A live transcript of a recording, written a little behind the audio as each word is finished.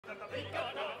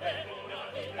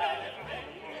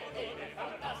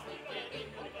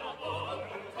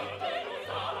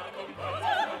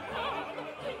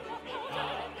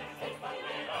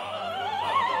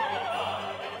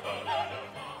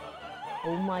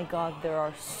Oh my God, there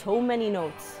are so many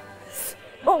notes.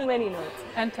 So many notes.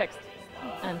 And text.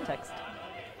 And text.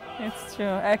 It's true,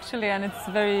 actually, and it's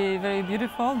very, very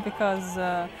beautiful because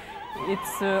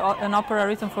it's an opera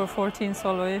written for 14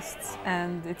 soloists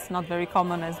and it's not very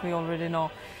common, as we already know.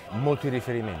 Molti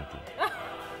riferimenti,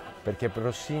 perché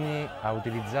Rossini ha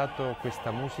utilizzato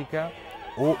questa musica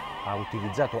o ha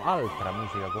utilizzato altra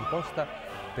musica composta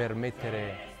per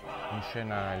mettere in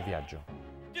scena il viaggio.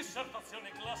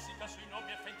 Dissertazione classica sui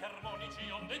nuovi effetti armonici,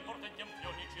 onde portenti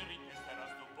ampionici, richiestera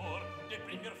stupor, dei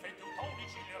primi effetti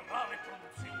teutonici, le rare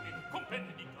produzioni,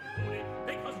 compendi di cantori,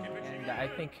 dei caschi And I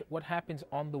think what happens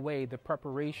on the way, the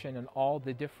preparation and all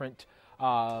the different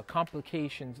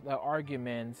complications, the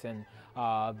arguments and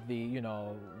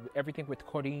everything with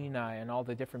Corina and all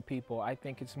the different people, I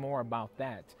think it's more about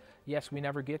that. Yes, we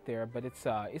never get there, but it's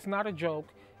not a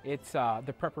joke, it's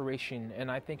the preparation, and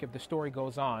I think if the story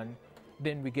goes on,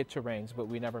 then we get to Reims, but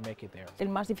we never make it there. El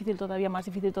más difícil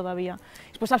todavía.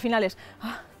 Después al final es,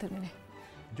 terminé.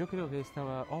 Yo creo que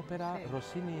esta ópera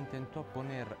Rossini intentó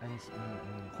poner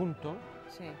junto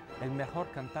el mejor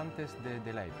cantantes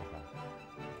de la época.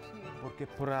 Porque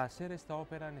para hacer esta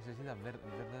ópera necesita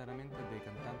verdaderamente de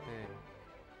cantante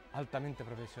altamente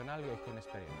profesional y con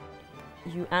experiencia.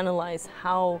 You analyze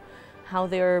how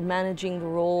they're managing the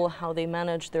role, how they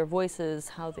manage their voices,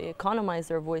 how they economize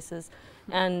their voices,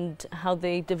 and how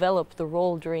they develop the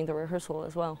role during the rehearsal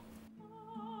as well.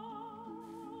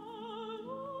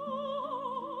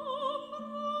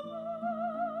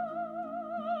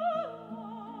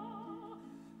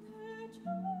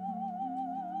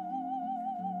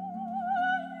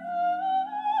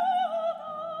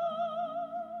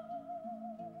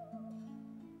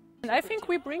 I think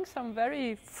we bring some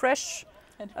very fresh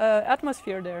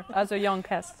atmosphere there as a young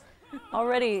cast.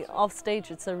 Already off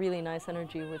stage, it's a really nice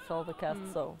energy with all the cast.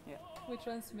 So yeah. We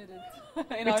transmit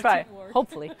it. We try,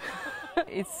 hopefully.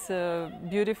 It's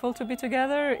beautiful to be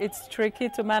together. It's tricky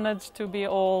to manage to be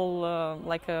all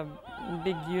like a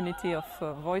big unity of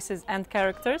voices and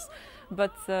characters,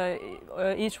 but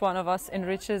each one of us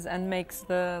enriches and makes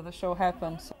the show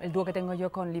happen. El dúo que tengo yo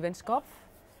con Liebenskopf,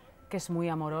 que es muy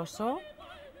amoroso.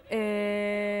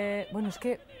 Bueno, es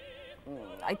que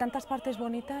hay tantas partes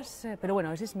bonitas, pero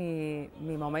bueno, ese es mi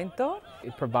momento.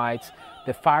 It provides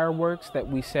the fireworks that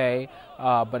we say,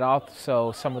 but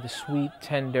also some of the sweet,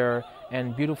 tender,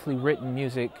 and beautifully written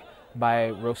music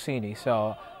by Rossini.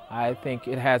 So I think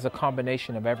it has a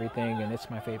combination of everything, and it's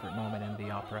my favorite moment in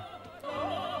the opera.